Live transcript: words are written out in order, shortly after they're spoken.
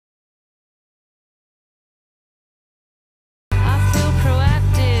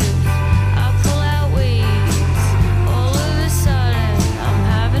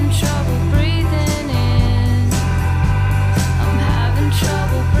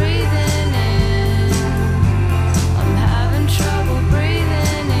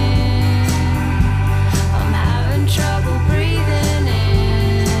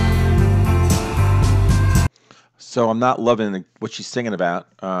So I'm not loving what she's singing about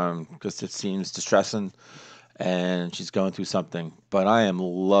because it seems distressing and she's going through something. But I am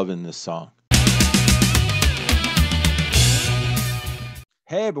loving this song.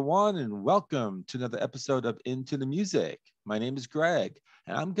 Hey everyone, and welcome to another episode of Into the Music. My name is Greg,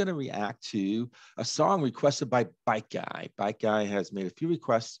 and I'm going to react to a song requested by Bike Guy. Bike Guy has made a few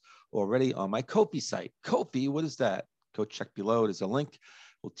requests already on my Ko-fi site. Ko-fi, what is that? Go check below. There's a link.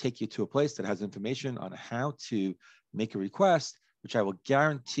 Will take you to a place that has information on how to make a request, which I will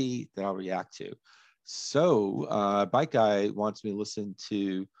guarantee that I'll react to. So Bike Guy wants me to listen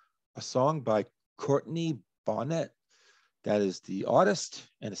to a song by Courtney Barnett. That is the artist,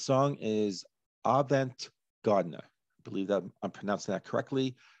 and the song is Avant Gardener. I believe that I'm pronouncing that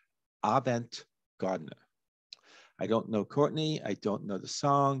correctly. Avant Gardener. I don't know Courtney. I don't know the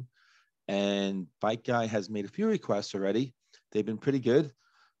song. And Bike Guy has made a few requests already. They've been pretty good.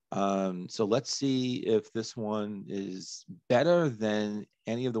 So let's see if this one is better than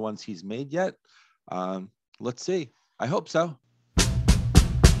any of the ones he's made yet. Let's see. I hope so.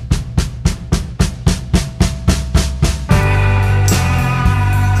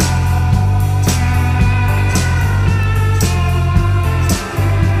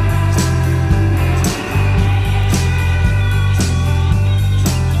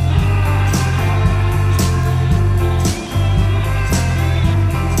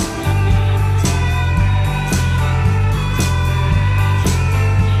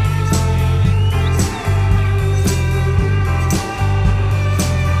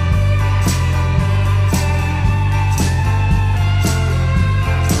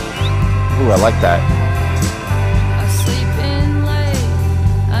 Ooh, I like that.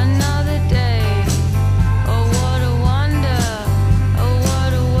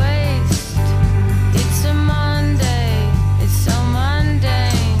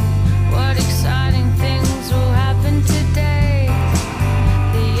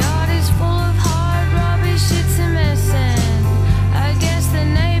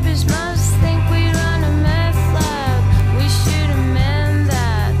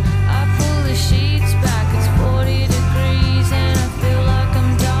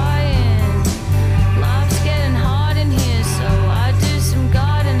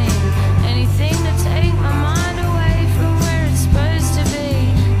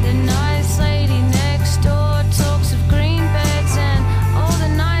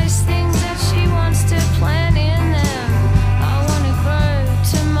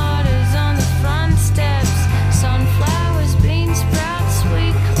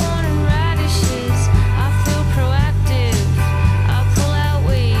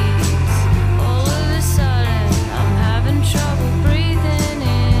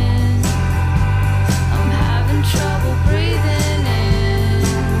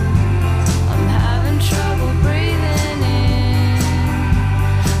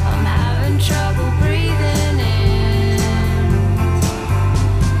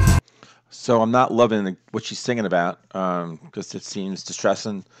 So I'm not loving what she's singing about because it seems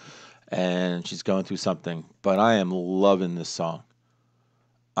distressing and she's going through something. But I am loving this song.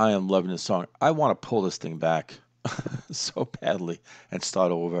 I am loving this song. I want to pull this thing back so badly and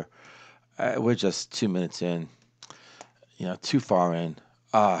start over. We're just 2 minutes in, too far in.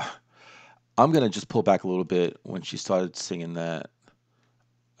 I'm going to just pull back a little bit when she started singing that.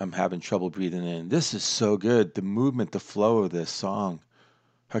 I'm having trouble breathing in. This is so good. The movement, the flow of this song,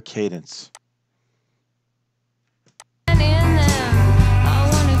 her cadence.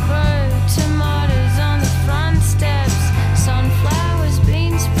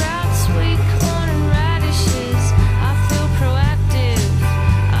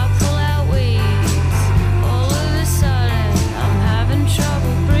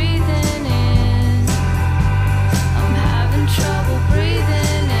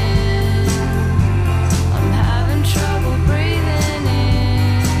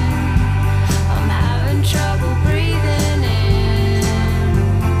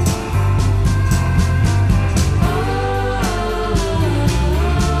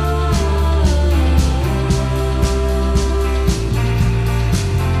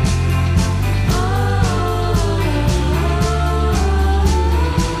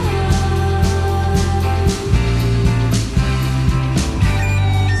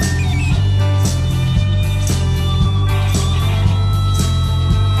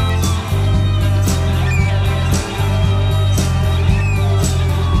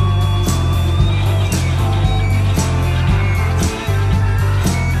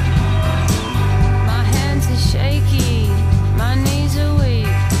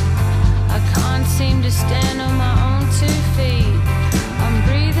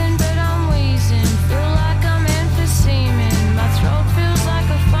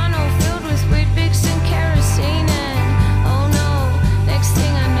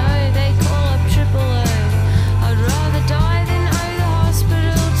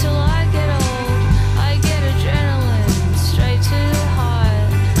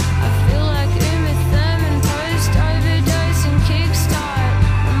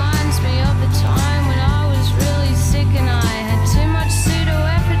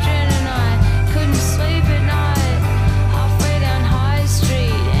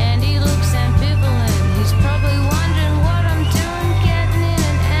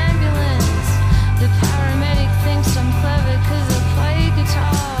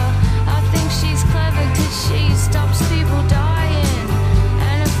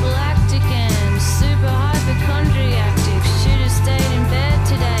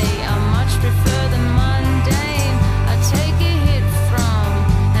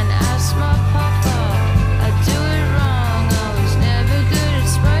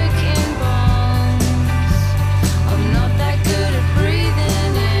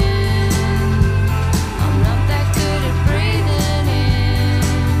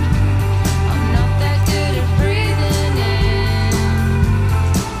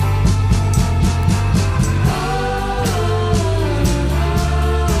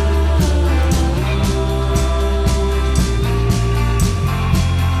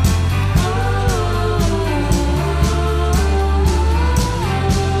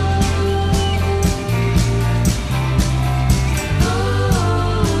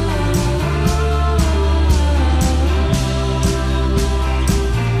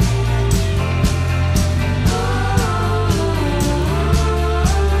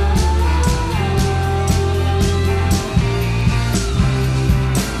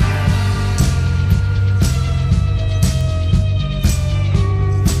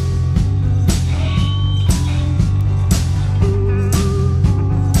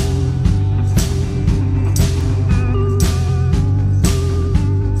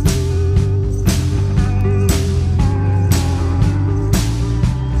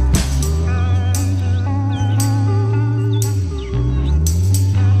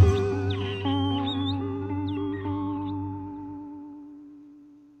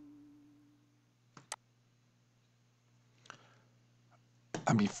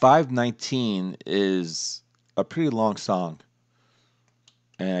 I mean, 519 is a pretty long song,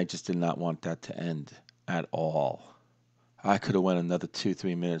 and I just did not want that to end at all. I could have went another 2,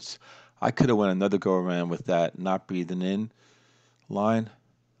 3 minutes. I could have went another go around with that not breathing in line.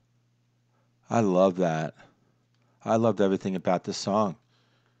 I love that. I loved everything about this song.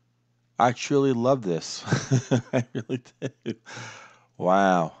 I truly love this. I really did.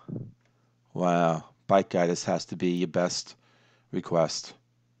 Wow. Wow. Bike Guy, this has to be your best request.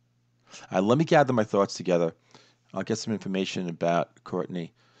 Let me gather my thoughts together. I'll get some information about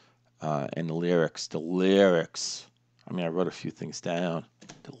Courtney and the lyrics. The lyrics. I mean, I wrote a few things down.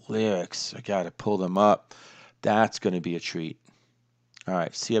 The lyrics. I got to pull them up. That's going to be a treat. All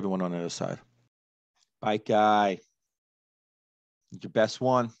right. See everyone on the other side. Bike Guy. Your best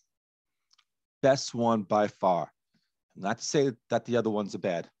one. Best one by far. Not to say that the other ones are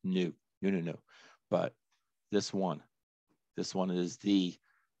bad. No. But this one is the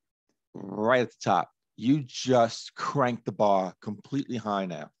right at the top. You just crank the bar completely high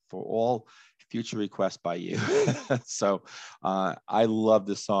now for all future requests by you. So I love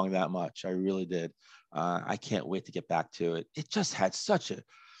this song that much. I really did. I can't wait to get back to it. It just had such a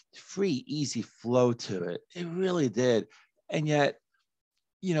free, easy flow to it. It really did. And yet,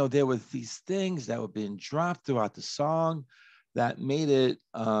 you know, there were these things that were being dropped throughout the song that made it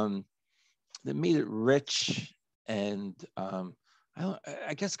rich and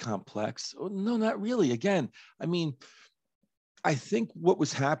I guess complex. Oh, no, not really. Again, I mean, I think what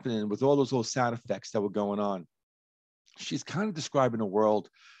was happening with all those little sound effects that were going on, she's kind of describing a world.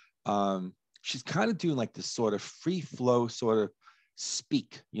 She's kind of doing like this sort of free flow sort of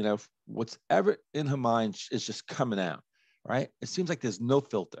speak, you know, whatever in her mind is just coming out, right? It seems like there's no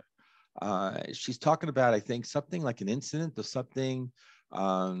filter. She's talking about, I think, something like an incident or something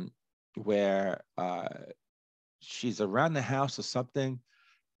where she's around the house or something,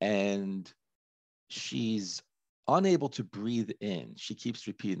 and she's unable to breathe in. She keeps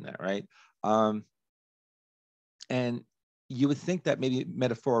repeating that, right? And you would think that maybe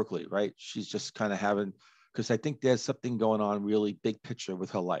metaphorically, right? She's just kind of having, because I think there's something going on really big picture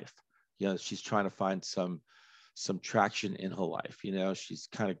with her life. You know, she's trying to find some traction in her life. You know, she's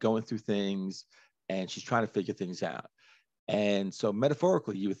kind of going through things and she's trying to figure things out. And so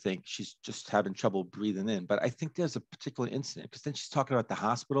metaphorically, you would think she's just having trouble breathing in. But I think there's a particular incident because then she's talking about the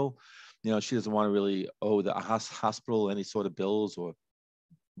hospital. You know, she doesn't want to really owe the hospital any sort of bills or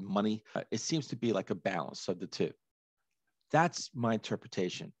money. It seems to be like a balance of the two. That's my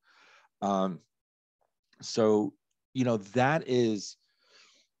interpretation. So, you know, that's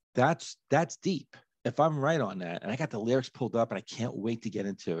deep. If I'm right on that, and I got the lyrics pulled up and I can't wait to get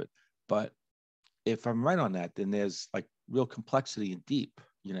into it. But if I'm right on that, then there's like real complexity and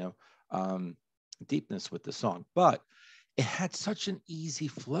deepness with the song. But it had such an easy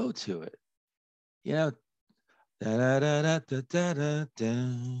flow to it. You know, da da da da da da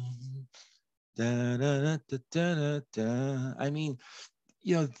da da da da da. I mean,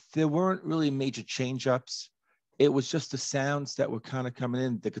 you know, there weren't really major change ups. It was just the sounds that were kind of coming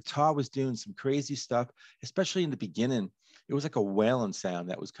in. The guitar was doing some crazy stuff, especially in the beginning. It was like a wailing sound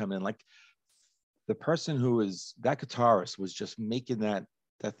that was coming in. Like the person who was that guitarist was just making that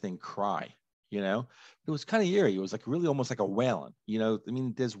thing cry. You know, it was kind of eerie. It was like really almost like a wailing. You know, I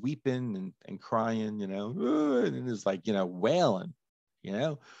mean, there's weeping and crying. You know, and there's like wailing. You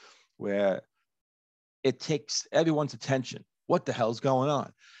know, where it takes everyone's attention. What the hell's going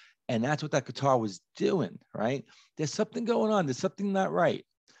on? And that's what that guitar was doing, right? There's something going on. There's something not right.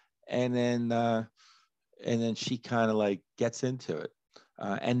 And then she kind of like gets into it.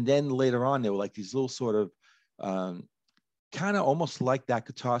 And then later on, there were like these little sort of kind of almost like that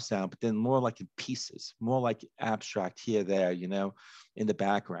guitar sound, but then more like in pieces, more like abstract here, there, you know, in the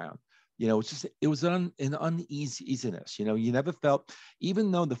background. You know, it was an uneasiness. You know, you never felt,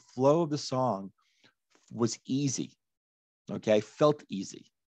 even though the flow of the song was easy, okay, felt easy.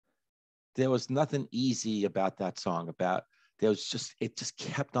 There was nothing easy about that song. It just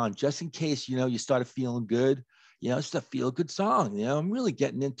kept on, just in case, you know, you started feeling good. You know, it's a feel good song. You know, I'm really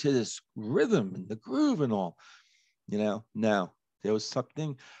getting into this rhythm and the groove and all. You know, no, there was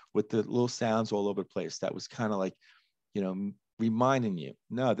something with the little sounds all over the place that was kind of like, you know, reminding you,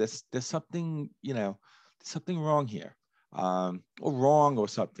 no, there's something, you know, there's something wrong here, or wrong or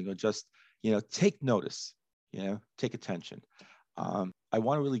something, or just, you know, take notice, you know, take attention. I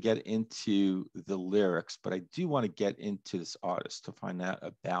want to really get into the lyrics, but I do want to get into this artist to find out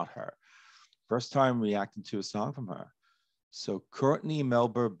about her. First time reacting to a song from her. So Courtney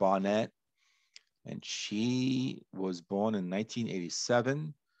Melba Barnett, and she was born in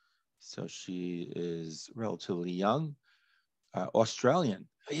 1987. So she is relatively young. Australian.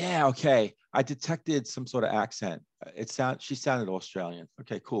 Yeah, okay. I detected some sort of accent. She sounded Australian.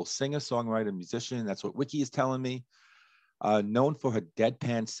 Okay, cool. Singer, songwriter, musician. That's what Wiki is telling me. Known for her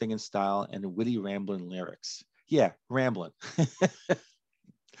deadpan singing style and witty rambling lyrics. Yeah, rambling.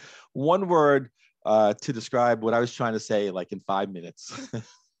 One word to describe what I was trying to say, like in 5 minutes.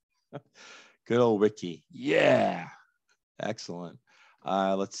 Good old Wiki. Yeah, excellent.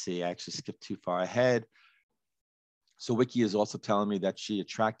 Let's see. I actually skipped too far ahead. So Wiki is also telling me that she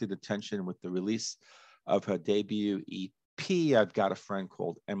attracted attention with the release of her debut EP, I've Got a Friend,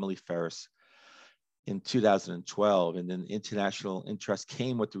 called Emily Ferris, in 2012. And then international interest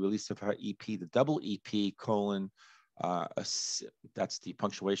came with the release of her EP, the double EP, that's the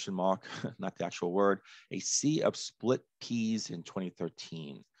punctuation mark, not the actual word, A Sea of Split Peas, in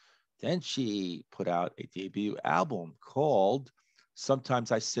 2013. Then she put out a debut album called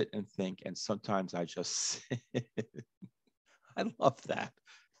Sometimes I Sit and Think, and Sometimes I Just Sit. I love that.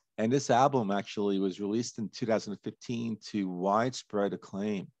 And this album actually was released in 2015 to widespread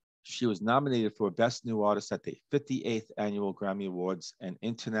acclaim. She was nominated for Best New Artist at the 58th Annual Grammy Awards and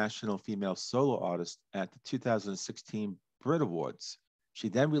International Female Solo Artist at the 2016 Brit Awards. She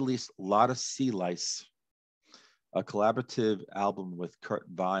then released Lotta Sea Lice, a collaborative album with Kurt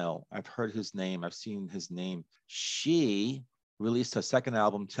Vile. I've heard his name. I've seen his name. She released her second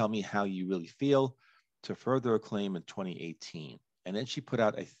album, Tell Me How You Really Feel, to further acclaim in 2018. And then she put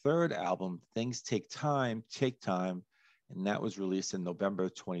out a third album, Things Take Time, and that was released in November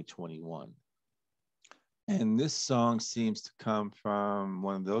 2021. And this song seems to come from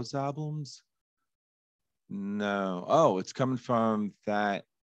one of those albums. No. Oh, it's coming from that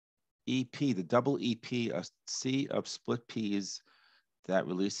EP, the double EP, A Sea of Split Peas, that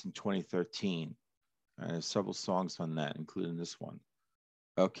released in 2013. There's several songs on that, including this one.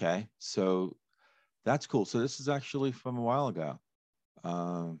 Okay, so that's cool. So this is actually from a while ago.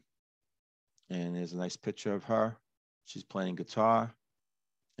 And there's a nice picture of her. She's playing guitar.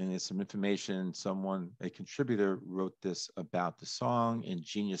 And there's some information. A contributor wrote this about the song in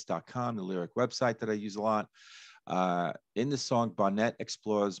genius.com, the lyric website that I use a lot. In the song, Barnett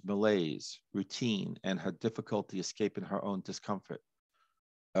explores malaise, routine, and her difficulty escaping her own discomfort.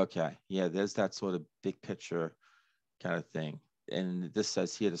 Okay, yeah, there's that sort of big picture kind of thing. And this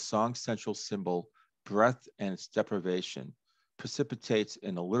says here, the song's central symbol, breath and its deprivation, precipitates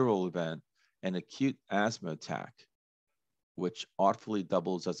in a literal event an acute asthma attack, which artfully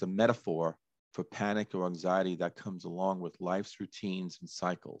doubles as a metaphor for panic or anxiety that comes along with life's routines and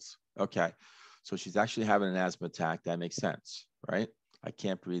cycles. Okay, so she's actually having an asthma attack. That makes sense, right? I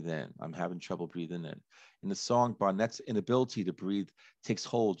can't breathe in. I'm having trouble breathing in. In the song, Barnett's inability to breathe takes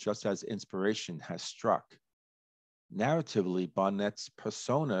hold just as inspiration has struck. Narratively, Barnett's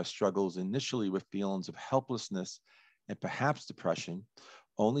persona struggles initially with feelings of helplessness and perhaps depression,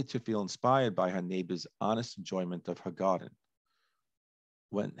 only to feel inspired by her neighbor's honest enjoyment of her garden.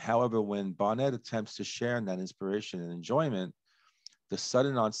 However, when Barnett attempts to share in that inspiration and enjoyment, the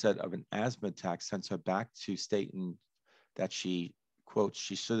sudden onset of an asthma attack sends her back to stating that she, quote,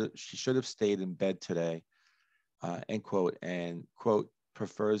 she should have stayed in bed today, end quote, and, quote,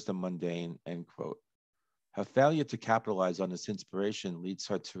 prefers the mundane, end quote. Her failure to capitalize on this inspiration leads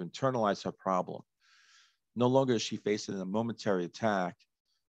her to internalize her problem. No longer is she facing a momentary attack,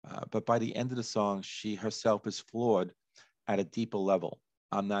 but by the end of the song, she herself is floored at a deeper level.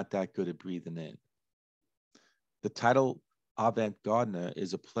 I'm not that good at breathing in. The title, Avant-Garde,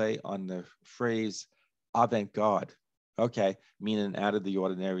 is a play on the phrase avant-garde, okay, meaning out of the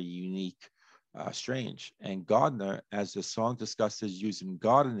ordinary, unique, strange. And Gardner, as the song discusses using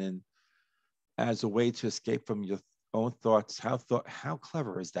gardening as a way to escape from your own thoughts. How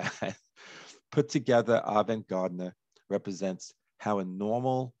clever is that? Put together, avant-garde represents how a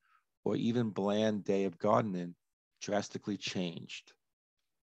normal or even bland day of gardening drastically changed,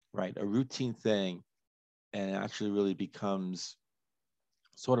 right? A routine thing, and it actually really becomes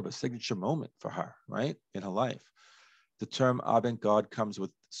sort of a signature moment for her, right, in her life. The term avant-garde comes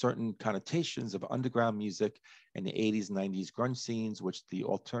with certain connotations of underground music and the 80s and 90s grunge scenes, which the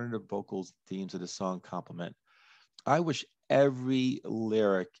alternative vocals themes of the song complement. I wish every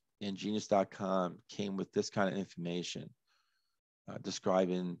lyric in genius.com came with this kind of information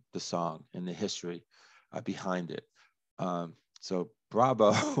describing the song and the history behind it. So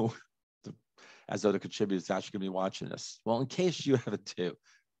bravo, as though the contributors actually going to be watching this. Well, in case you have it too,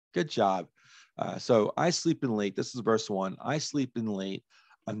 good job. So I sleep in late. This is verse 1. I sleep in late.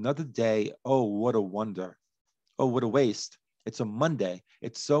 Another day. Oh, what a wonder. Oh, what a waste. It's a Monday.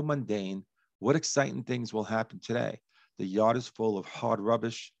 It's so mundane. What exciting things will happen today? The yard is full of hard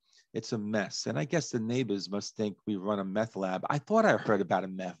rubbish. It's a mess. And I guess the neighbors must think we run a meth lab. I thought I heard about a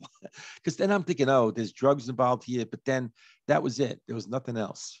meth lab because then I'm thinking, oh, there's drugs involved here. But then that was it. There was nothing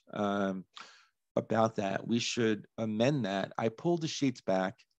else about that. We should amend that. I pulled the sheets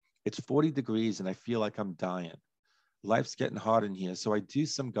back. It's 40 degrees and I feel like I'm dying. Life's getting hard in here. So I do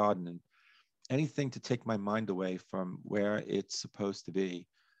some gardening, anything to take my mind away from where it's supposed to be.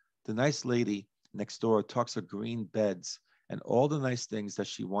 The nice lady next door talks of green beds and all the nice things that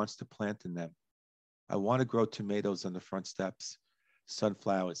she wants to plant in them. I want to grow tomatoes on the front steps,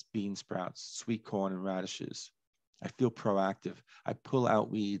 sunflowers, bean sprouts, sweet corn, and radishes. I feel proactive. I pull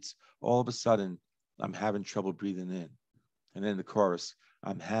out weeds. All of a sudden, I'm having trouble breathing in. And then the chorus,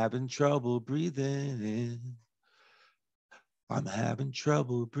 I'm having trouble breathing in. I'm having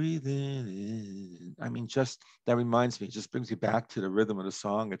trouble breathing in. I mean, just that reminds me, it just brings you back to the rhythm of the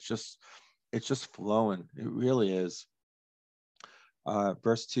song. It's just flowing. It really is.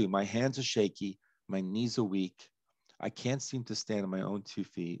 Verse 2, my hands are shaky, my knees are weak. I can't seem to stand on my own 2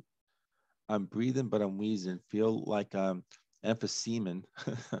 feet. I'm breathing, but I'm wheezing. Feel like I'm emphysemen.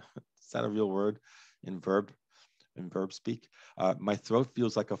 Is that a real word in verb speak? My throat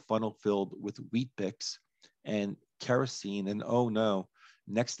feels like a funnel filled with wheat bix and kerosene. And oh no,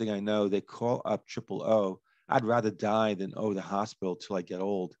 next thing I know, they call up triple O. I'd rather die than owe the hospital till I get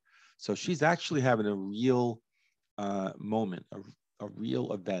old. So she's actually having a real moment, a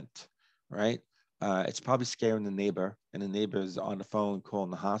real event, right? It's probably scaring the neighbor, and the neighbor is on the phone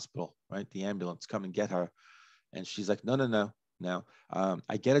calling the hospital, right? The ambulance, come and get her. And she's like, no, no, no, no.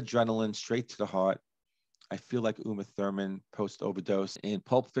 I get adrenaline straight to the heart. I feel like Uma Thurman post overdose in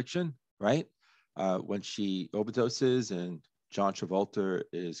Pulp Fiction, right? When she overdoses and John Travolta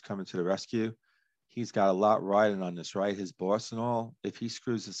is coming to the rescue. He's got a lot riding on this, right? His boss and all. If he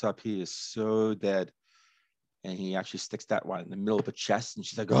screws this up, he is so dead. And he actually sticks that one in the middle of her chest, and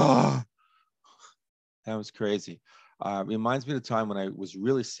she's like, oh, that was crazy. Reminds me of the time when I was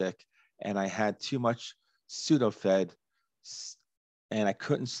really sick and I had too much Sudafed and I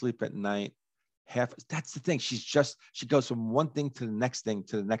couldn't sleep at night. That's the thing. She goes from one thing to the next thing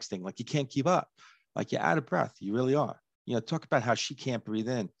to the next thing. Like you can't keep up. Like you're out of breath. You really are. You know, talk about how she can't breathe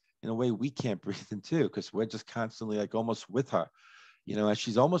in a way we can't breathe in too, because we're just constantly like almost with her. You know,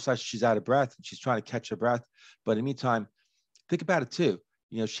 she's almost like she's out of breath and she's trying to catch her breath. But in the meantime, think about it too.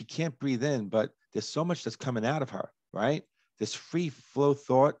 You know, she can't breathe in, but there's so much that's coming out of her, right? This free flow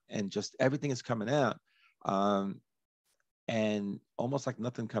thought and just everything is coming out. And almost like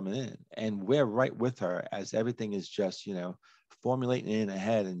nothing coming in. And we're right with her as everything is just, you know, formulating in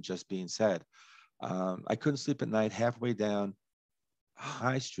ahead and just being said. I couldn't sleep at night, halfway down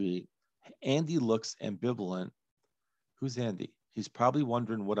High Street. Andy looks ambivalent. Who's Andy? He's probably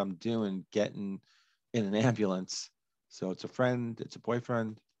wondering what I'm doing getting in an ambulance. So it's a friend, it's a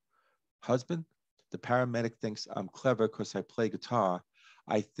boyfriend, husband. The paramedic thinks I'm clever because I play guitar.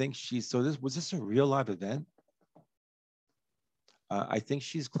 I think was this a real live event? I think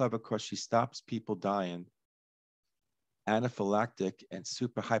she's clever because she stops people dying. Anaphylactic and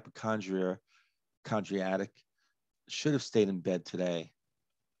super hypochondriac should have stayed in bed today.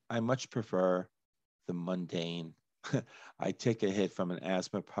 I much prefer the mundane. I take a hit from an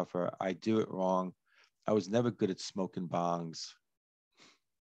asthma puffer. I do it wrong. I was never good at smoking bongs.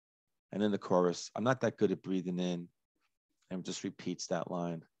 And then the chorus, I'm not that good at breathing in. And just repeats that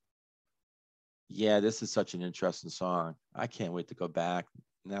line. Yeah, this is such an interesting song. I can't wait to go back.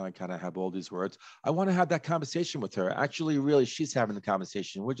 Now I kind of have all these words. I want to have that conversation with her. Actually, really, she's having the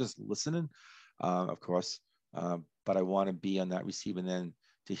conversation. We're just listening, of course. But I want to be on that receiving end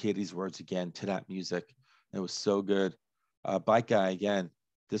to hear these words again to that music. It was so good. Bike Guy, again,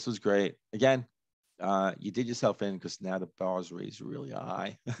 this was great. Again, you did yourself in because now the bar's raised really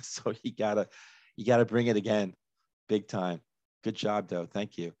high. So you gotta bring it again, big time. Good job, though.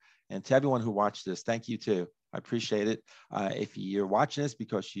 Thank you. And to everyone who watched this, thank you too. I appreciate it. If you're watching this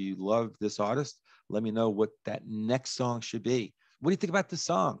because you love this artist, let me know what that next song should be. What do you think about this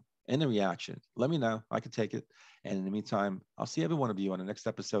song and the reaction? Let me know. I can take it. And in the meantime, I'll see every one of you on the next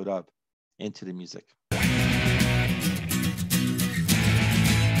episode of Into the Music.